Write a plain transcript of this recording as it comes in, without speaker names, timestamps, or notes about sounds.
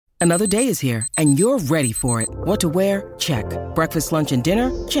Another day is here, and you're ready for it. What to wear? Check. Breakfast, lunch, and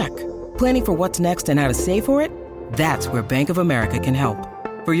dinner? Check. Planning for what's next and how to save for it? That's where Bank of America can help.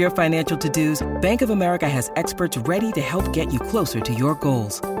 For your financial to-dos, Bank of America has experts ready to help get you closer to your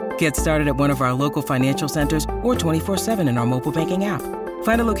goals. Get started at one of our local financial centers or 24/7 in our mobile banking app.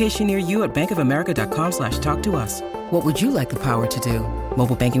 Find a location near you at bankofamerica.com/talktous. What would you like the power to do?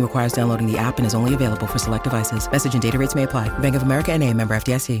 Mobile banking requires downloading the app and is only available for select devices. Message and data rates may apply. Bank of America N.A., member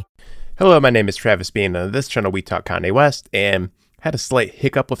FDIC. Hello, my name is Travis Bean. On this channel, we talk Kanye West, and had a slight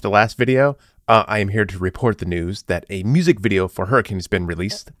hiccup with the last video. I am here to report the news that a music video for Hurricane has been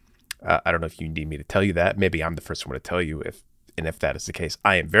released. I don't know if you need me to tell you that. Maybe I'm the first one to tell you if that is the case.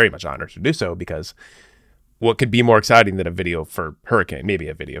 I am very much honored to do so, because what could be more exciting than a video for Hurricane? Maybe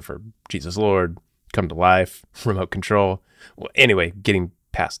a video for Jesus Lord, Come to Life, Remote Control. Well, anyway, getting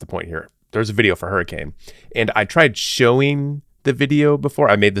past the point here. There's a video for Hurricane, and I tried showing the video before.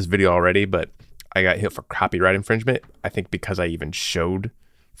 I made this video already, but I got hit for copyright infringement. I think because I even showed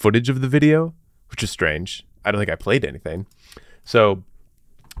footage of the video, which is strange. I don't think I played anything. So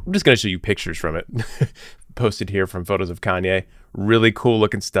I'm just going to show you pictures from it. Posted here from Photos of Kanye. Really cool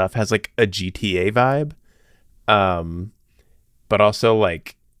looking stuff. Has like a GTA vibe. But also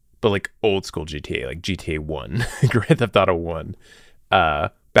like old school GTA, like GTA 1, Grand Theft Auto 1.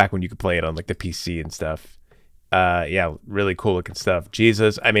 Back when you could play it on like the PC and stuff. Yeah, really cool looking stuff.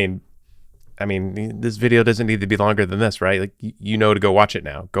 Jesus, I mean, this video doesn't need to be longer than this, right? Like, you know to go watch it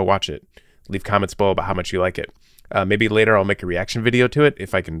now. Go watch it. Leave comments below about how much you like it. Maybe later I'll make a reaction video to it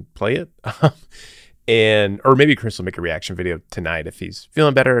if I can play it. Or maybe Chris will make a reaction video tonight if he's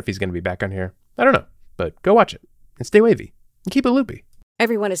feeling better, if he's going to be back on here. I don't know, but go watch it and stay wavy and keep it loopy.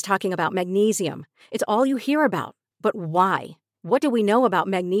 Everyone is talking about magnesium. It's all you hear about. But why? What do we know about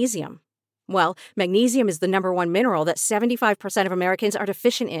magnesium? Well, magnesium is the #1 mineral that 75% of Americans are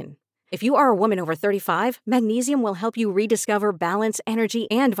deficient in. If you are a woman over 35, magnesium will help you rediscover balance, energy,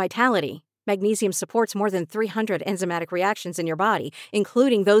 and vitality. Magnesium supports more than 300 enzymatic reactions in your body,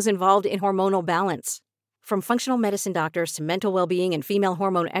 including those involved in hormonal balance. From functional medicine doctors to mental well-being and female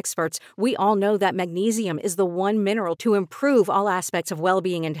hormone experts, we all know that magnesium is the one mineral to improve all aspects of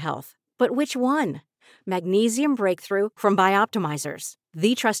well-being and health. But which one? Magnesium Breakthrough from Bioptimizers,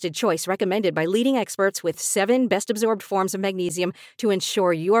 the trusted choice recommended by leading experts with 7 best-absorbed forms of magnesium to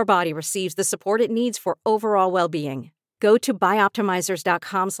ensure your body receives the support it needs for overall well-being. Go to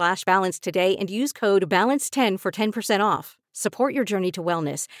bioptimizers.com/balance today and use code BALANCE10 for 10% off. Support your journey to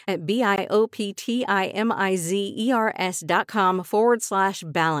wellness at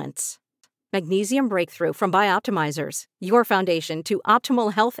bioptimizers.com/balance. Magnesium Breakthrough from Bioptimizers, your foundation to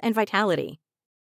optimal health and vitality.